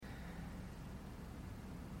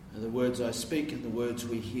The words I speak and the words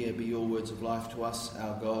we hear be your words of life to us,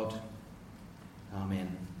 our God.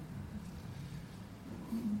 Amen.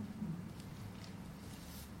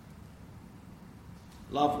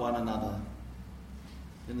 Love one another.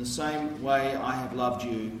 In the same way I have loved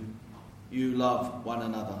you, you love one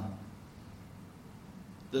another.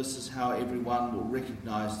 This is how everyone will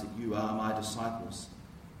recognize that you are my disciples,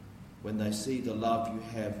 when they see the love you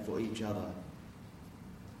have for each other.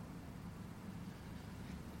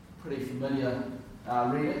 Pretty familiar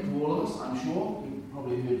reading to all of us, I'm sure. You've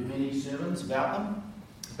probably heard many sermons about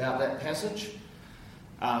that passage.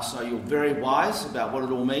 So you're very wise about what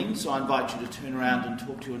it all means. So I invite you to turn around and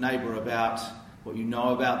talk to your neighbour about what you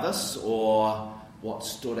know about this, or what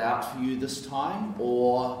stood out for you this time,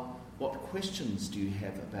 or what questions do you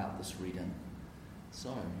have about this reading.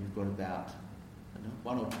 So you've got about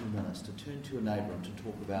 1 or 2 minutes to turn to your neighbour and to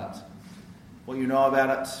talk about what you know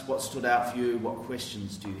about it, what stood out for you, what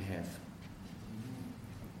questions do you have.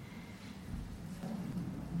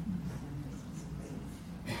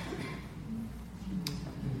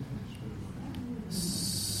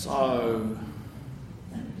 So,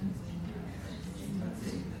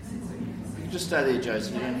 just stay there,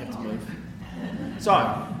 Josie, you don't have to move.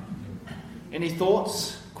 So, any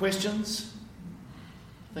thoughts, questions,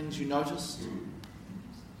 things you noticed?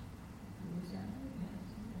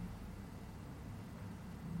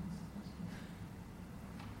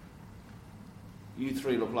 You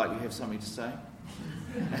three look like you have something to say.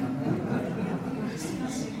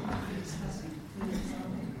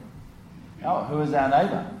 Oh, who is our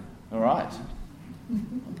neighbour? All right.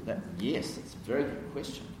 Yes, that's a very good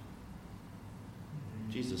question.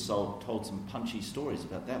 Jesus told some punchy stories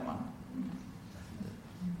about that one.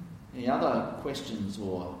 Any other questions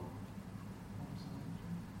or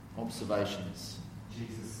observations?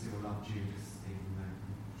 Jesus still loved Judas even though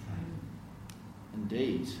he betrayed him.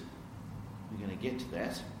 Indeed. We're going to get to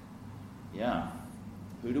that. Yeah.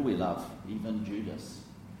 Who do we love? Even Judas.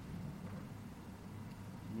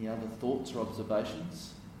 Any other thoughts or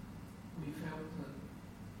observations? We felt that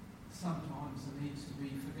sometimes there needs to be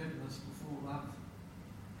forgiveness before love.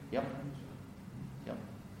 Yep.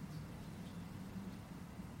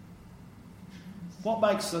 What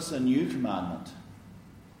makes this a new commandment?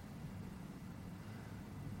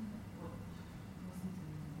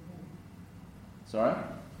 Sorry?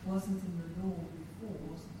 Wasn't in the law before,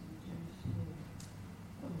 wasn't it the Jewish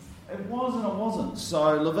law? It was and it wasn't.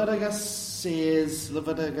 So Leviticus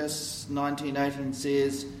 19:18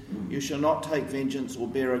 says, "You shall not take vengeance or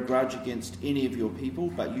bear a grudge against any of your people,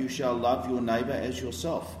 but you shall love your neighbour as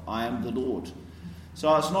yourself. I am the Lord."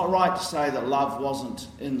 So it's not right to say that love wasn't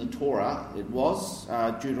in the Torah. It was.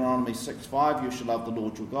 Deuteronomy 6:5, "You shall love the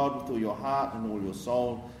Lord your God with all your heart and all your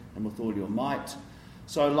soul and with all your might."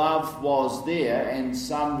 So love was there, and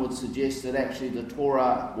some would suggest that actually the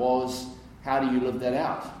Torah was, how do you live that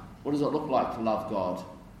out? What does it look like to love God?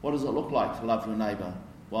 What does it look like to love your neighbour?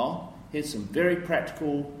 Well, here's some very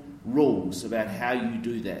practical rules about how you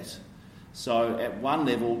do that. So at one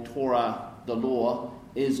level, Torah, the law,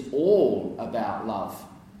 is all about love.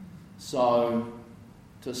 So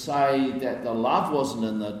to say that the love wasn't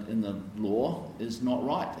in the law is not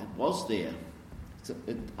right. It was there.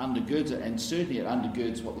 It undergirds it, and certainly it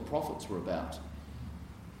undergirds what the prophets were about.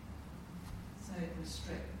 So it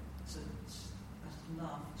restricts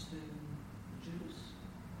love to the Jews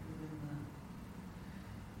within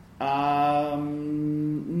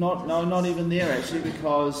Not even there actually,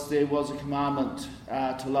 because there was a commandment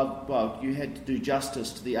to love. Well, you had to do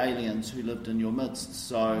justice to the aliens who lived in your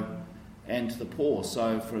midst, and to the poor.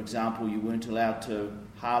 So, for example, you weren't allowed to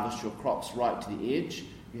harvest your crops right to the edge.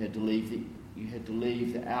 You had to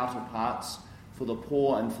leave the outer parts for the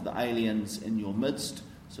poor and for the aliens in your midst,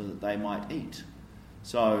 so that they might eat.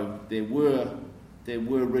 So there were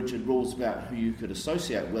rigid rules about who you could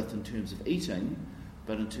associate with in terms of eating,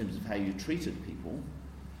 but in terms of how you treated people,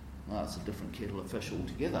 well, it's a different kettle of fish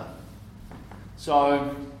altogether.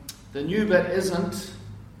 So the new bit isn't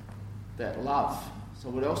that love. So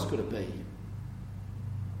what else could it be?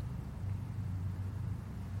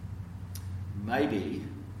 Maybe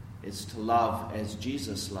it's to love as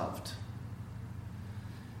Jesus loved.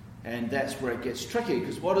 And that's where it gets tricky,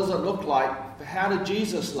 because what does it look like? How did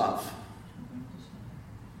Jesus love?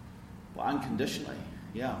 Well, unconditionally,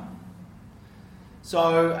 yeah.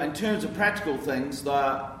 So in terms of practical things,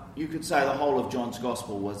 you could say the whole of John's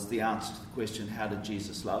Gospel was the answer to the question, how did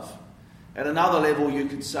Jesus love? At another level, you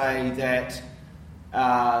could say that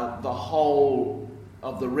the whole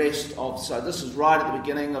of the rest of... So this is right at the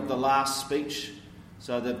beginning of the last speech.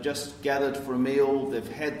 So they've just gathered for a meal,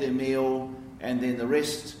 they've had their meal, and then the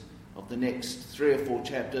rest of the next 3 or 4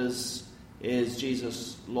 chapters is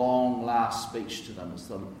Jesus' long last speech to them. It's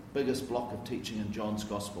the biggest block of teaching in John's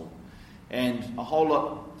Gospel. And a whole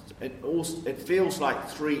lot, it feels like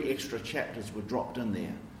 3 extra chapters were dropped in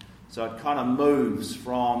there. So it kind of moves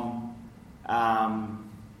from, I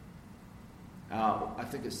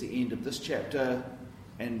think it's the end of this chapter,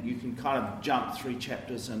 and you can kind of jump 3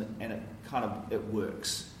 chapters and it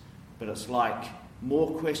works. But it's like more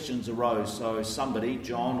questions arose, so somebody,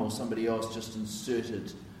 John or somebody else, just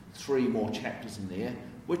inserted 3 more chapters in there,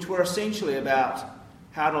 which were essentially about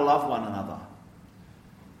how to love one another.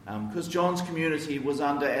 Because John's community was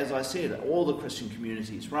under, as I said, all the Christian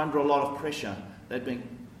communities were under a lot of pressure.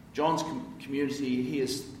 John's community, he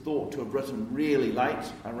is thought to have written really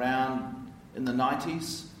late, around in the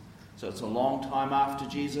 90s. So it's a long time after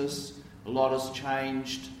Jesus. A lot has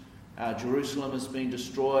changed. Jerusalem has been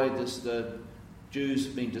destroyed. The Jews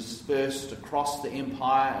have been dispersed across the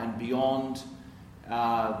empire and beyond.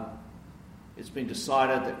 It's been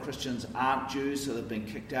decided that Christians aren't Jews, so they've been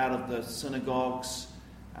kicked out of the synagogues.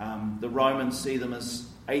 The Romans see them as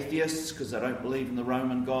atheists because they don't believe in the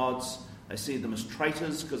Roman gods. They see them as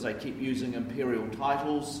traitors because they keep using imperial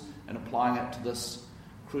titles and applying it to this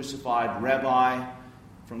crucified rabbi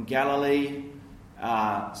from Galilee.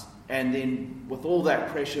 And then with all that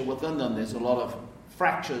pressure within them, there's a lot of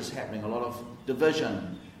fractures happening, a lot of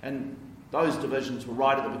division. And those divisions were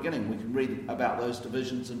right at the beginning. We can read about those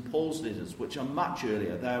divisions in Paul's letters, which are much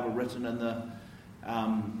earlier. They were written in the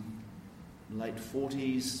late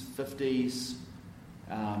 40s, 50s.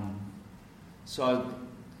 So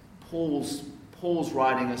Paul's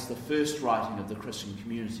writing is the first writing of the Christian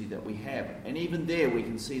community that we have. And even there we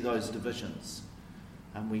can see those divisions.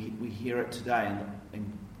 And we hear it today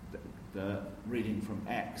in the reading from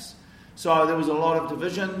Acts. So there was a lot of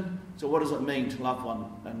division. So what does it mean to love one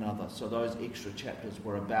another? So those extra chapters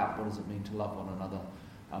were about what does it mean to love one another.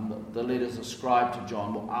 The letters ascribed to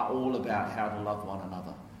John are all about how to love one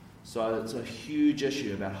another. So it's a huge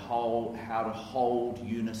issue about how to hold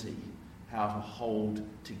unity, how to hold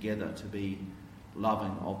together, to be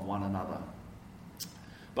loving of one another.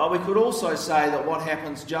 But we could also say that what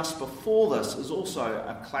happens just before this is also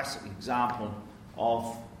a classic example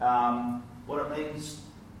of what it means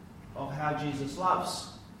of how Jesus loves,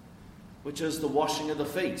 which is the washing of the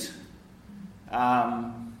feet.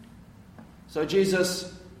 So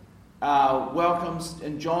Jesus welcomes,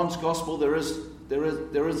 in John's Gospel there is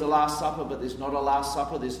a Last Supper, but there's not a Last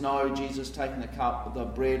Supper. There's no Jesus taking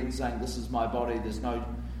the bread and saying, this is my body. There's no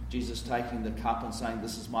Jesus taking the cup and saying,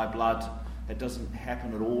 this is my blood. It doesn't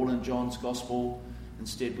happen at all in John's Gospel.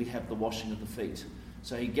 Instead, we have the washing of the feet.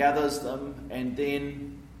 So he gathers them, and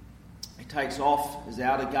then he takes off his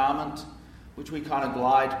outer garment, which we kind of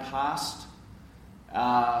glide past.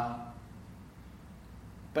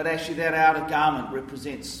 But actually that outer garment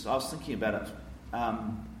represents, I was thinking about it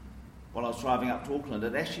while I was driving up to Auckland,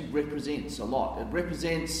 it actually represents a lot. It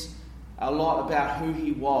represents a lot about who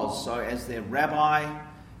he was. So as their rabbi,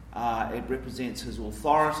 it represents his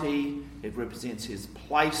authority, it represents his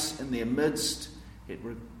place in their midst, it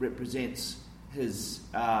represents his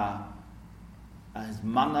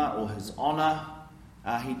mana or his honour.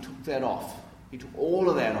 He took that off. He took all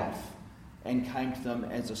of that off and came to them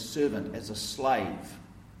as a servant, as a slave,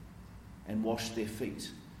 and washed their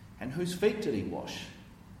feet. And whose feet did he wash?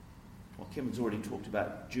 Well, Kevin's already talked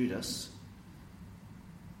about Judas.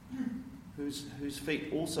 Whose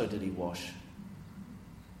feet also did he wash?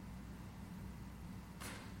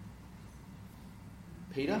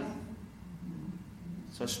 Peter.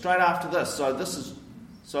 So straight after this, so this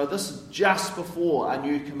is just before a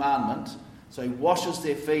new commandment. So he washes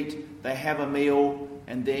their feet, they have a meal,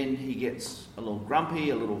 and then he gets a little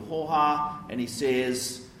grumpy, a little ho-ha, and he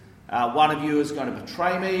says, one of you is going to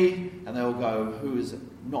betray me, and they all go, who is it?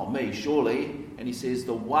 Not me, surely. And he says,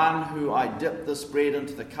 the one who I dip this bread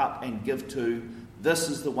into the cup and give to, this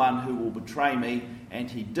is the one who will betray me. And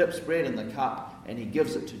he dips bread in the cup and he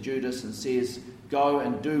gives it to Judas and says, go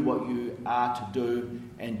and do what you are to do.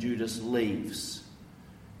 And Judas leaves,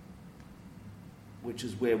 which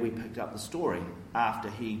is where we picked up the story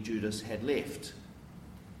after Judas had left.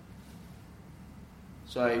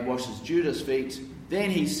 So he washes Judas' feet.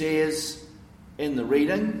 Then he says in the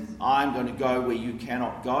reading, I'm going to go where you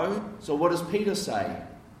cannot go. So what does Peter say?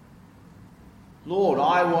 Lord,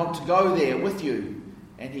 I want to go there with you.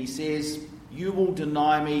 And he says, you will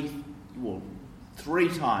deny me 3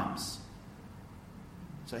 times.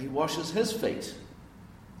 So he washes his feet.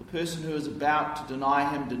 The person who is about to deny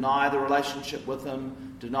him, deny the relationship with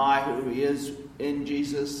him, deny who he is in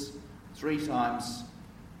Jesus, 3 times,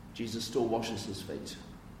 Jesus still washes his feet.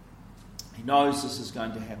 He knows this is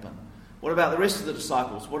going to happen. What about the rest of the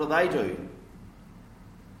disciples? What do?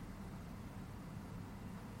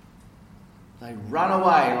 They run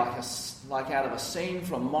away like out of a scene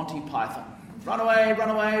from Monty Python. Run away, run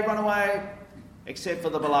away, run away, except for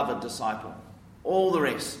the beloved disciple. All the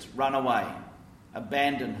rest run away,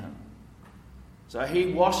 abandon him. So he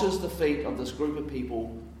washes the feet of this group of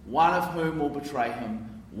people, one of whom will betray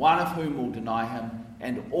him, one of whom will deny him,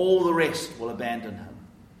 and all the rest will abandon him.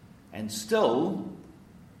 And still,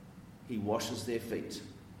 he washes their feet,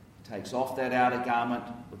 takes off that outer garment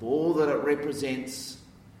with all that it represents.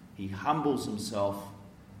 He humbles himself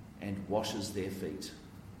and washes their feet.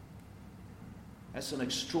 That's an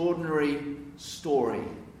extraordinary story,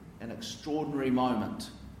 an extraordinary moment.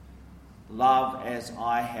 Love as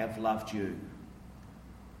I have loved you.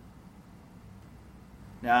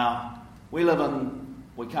 Now, we come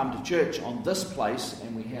to church on this place,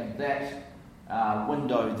 and we have that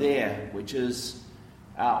window there, which is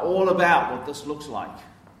all about what this looks like.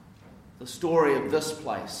 The story of this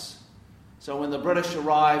place. So when the British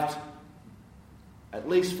arrived, at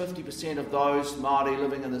least 50% of those Māori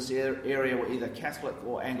living in this area were either Catholic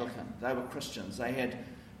or Anglican. They were Christians. They had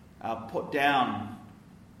put down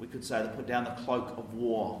the cloak of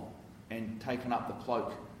war and taken up the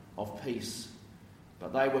cloak of peace.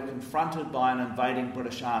 But they were confronted by an invading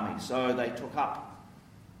British army. So they took up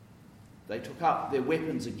their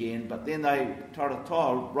weapons again, but then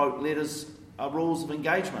Taratoa wrote rules of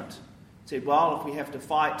engagement. Said, well, if we have to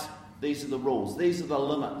fight, these are the rules. These are the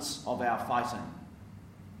limits of our fighting.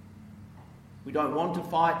 We don't want to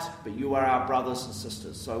fight, but you are our brothers and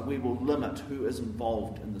sisters, so we will limit who is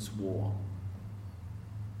involved in this war.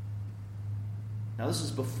 Now, this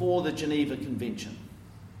is before the Geneva Convention.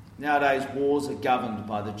 Nowadays, wars are governed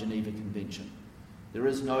by the Geneva Convention. There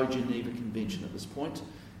is no Geneva Convention at this point,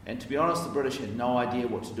 and to be honest, the British had no idea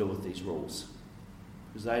what to do with these rules,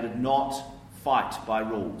 because they did not fight by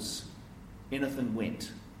rules. Anything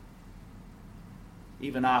went,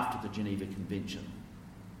 even after the Geneva Convention.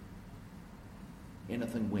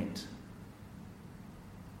 Anything went.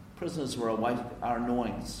 Prisoners are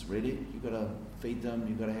annoyance, really. You've got to feed them,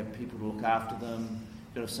 you've got to have people to look after them,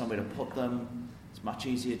 you've got to have somewhere to put them. It's much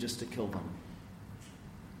easier just to kill them.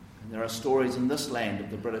 And there are stories in this land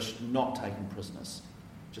of the British not taking prisoners,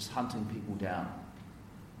 just hunting people down.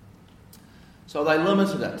 So they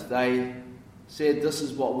limited it. They said, this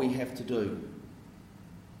is what we have to do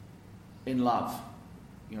in love.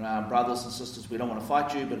 Our brothers and sisters, we don't want to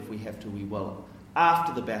fight you, but if we have to, we will.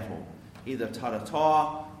 After the battle, either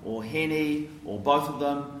Taratoa or Hene, or both of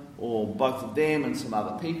them, or both of them and some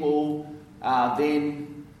other people,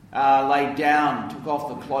 then laid down, took off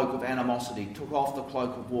the cloak of animosity, took off the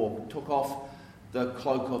cloak of war, took off the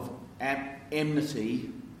cloak of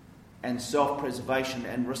enmity and self-preservation,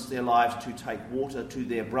 and risked their lives to take water to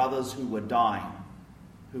their brothers who were dying,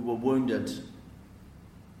 who were wounded.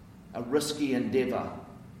 A risky endeavour,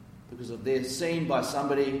 because if they're seen by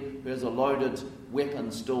somebody who has a loaded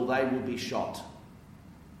weapon still, they will be shot.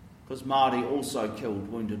 Because Māori also killed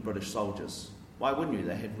wounded British soldiers. Why wouldn't you?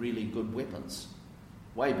 They had really good weapons,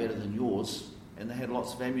 way better than yours, and they had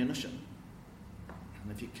lots of ammunition.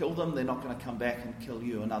 And if you kill them, they're not going to come back and kill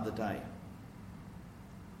you another day.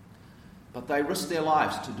 But they risked their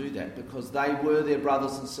lives to do that because they were their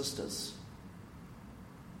brothers and sisters.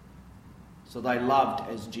 So they loved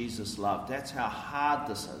as Jesus loved. That's how hard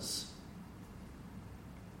this is.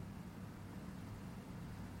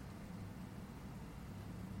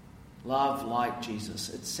 Love like Jesus.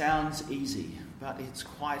 It sounds easy, but it's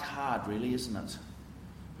quite hard, really, isn't it?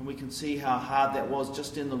 And we can see how hard that was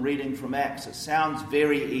just in the reading from Acts. It sounds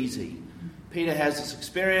very easy. Peter has this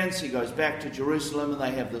experience. He goes back to Jerusalem and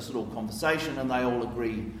they have this little conversation and they all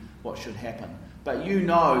agree what should happen. But you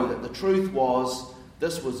know that the truth was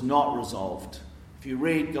this was not resolved. If you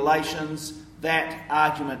read Galatians, that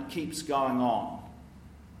argument keeps going on.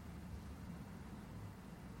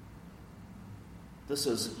 This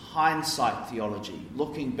is hindsight theology,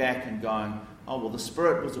 looking back and going, oh, well, the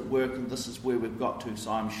Spirit was at work and this is where we've got to,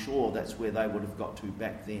 so I'm sure that's where they would have got to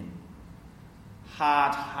back then.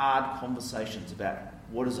 Hard conversations about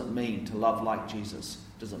what does it mean to love like Jesus.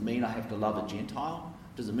 Does it mean I have to love a Gentile?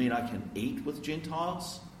 Does it mean I can eat with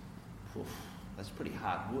Gentiles? Oof, that's pretty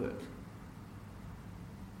hard work.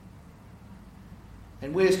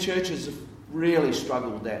 And we as churches have really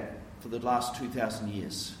struggled with that for the last 2,000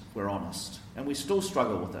 years, if we're honest. And we still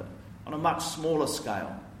struggle with it on a much smaller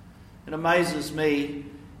scale. It amazes me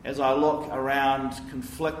as I look around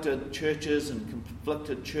conflicted churches and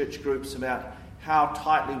conflicted church groups about how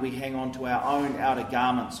tightly we hang on to our own outer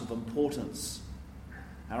garments of importance.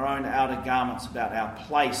 our own outer garments about our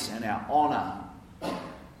place and our honour.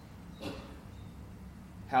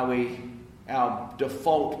 How our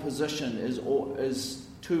default position is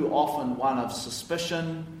too often one of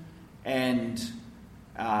suspicion and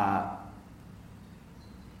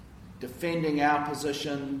defending our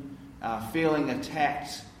position, feeling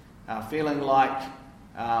attacked, feeling like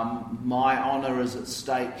my honour is at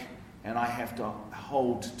stake and I have to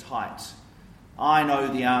hold tight. I know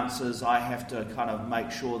the answers, I have to kind of make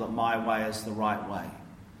sure that my way is the right way.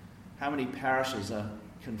 How many parishes are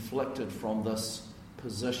conflicted from this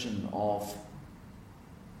position of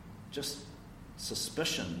just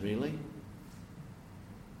suspicion, really?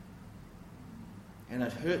 And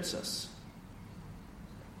it hurts us.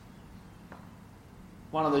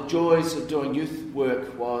 One of the joys of doing youth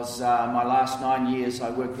work was my last 9 years I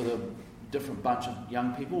worked with a different bunch of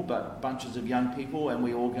young people, but bunches of young people, and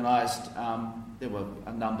we organised, there were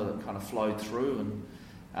a number that kind of flowed through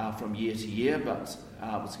and from year to year, but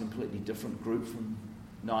it was a completely different group from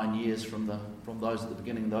 9 years from those at the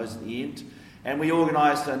beginning and those at the end. And we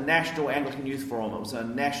organised a National Anglican Youth Forum. It was a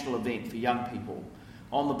national event for young people,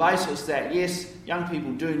 on the basis that, yes, young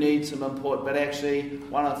people do need some input, but actually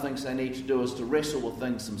one of the things they need to do is to wrestle with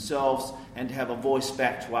things themselves and to have a voice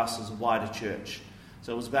back to us as a wider church.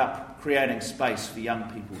 So it was about creating space for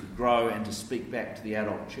young people to grow and to speak back to the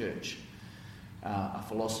adult church. A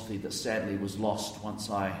philosophy that sadly was lost once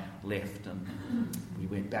I left, and we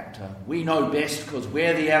went back to, we know best because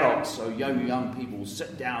we're the adults, so young people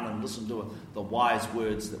sit down and listen to the wise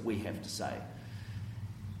words that we have to say.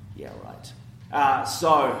 Yeah, right.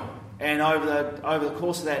 And over the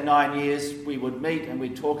course of that 9 years, we would meet and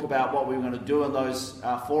we'd talk about what we were going to do in those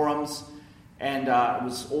forums, and it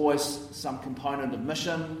was always some component of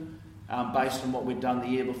mission, based on what we'd done the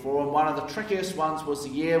year before. And one of the trickiest ones was the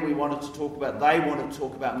year they wanted to talk about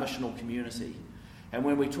missional community. And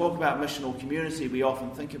when we talk about missional community, we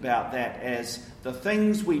often think about that as the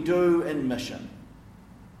things we do in mission.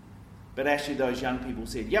 But actually those young people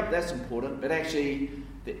said, yep, that's important, but actually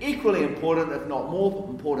the equally important, if not more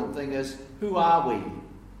important thing is, who are we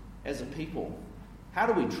as a people? How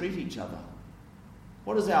do we treat each other?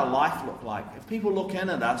 What does our life look like? If people look in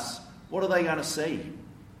at us, what are they going to see?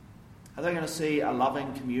 Are they going to see a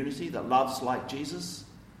loving community that loves like Jesus,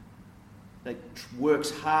 that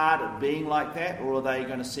works hard at being like that, or are they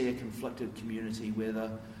going to see a conflicted community where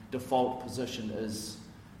the default position is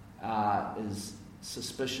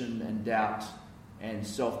suspicion and doubt and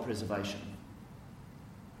self-preservation?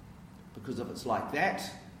 Because if it's like that,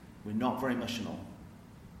 we're not very missional.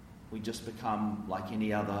 We just become like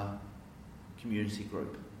any other community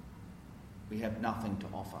group. We have nothing to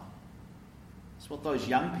offer. That's what those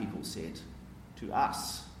young people said to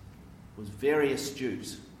us. It was very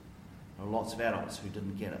astute. There are lots of adults who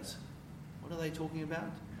didn't get it. What are they talking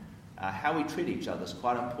about? How we treat each other is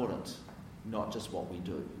quite important, not just what we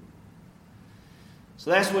do. So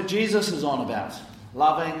that's what Jesus is on about.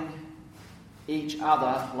 Loving each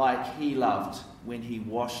other like he loved when he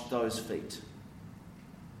washed those feet.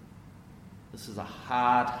 This is a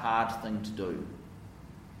hard, hard thing to do.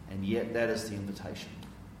 And yet that is the invitation.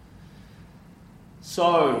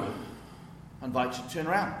 So, I invite you to turn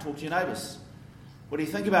around, talk to your neighbours. What do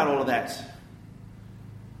you think about all of that?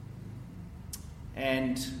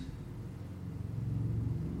 And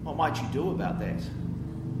what might you do about that?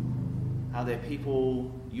 Are there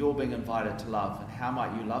people you're being invited to love, and how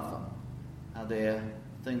might you love them? Are there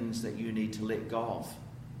things that you need to let go of?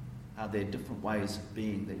 Are there different ways of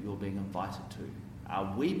being that you're being invited to?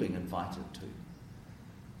 Are we being invited to?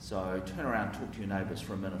 So turn around, talk to your neighbours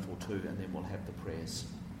for a minute or two, and then we'll have the prayers.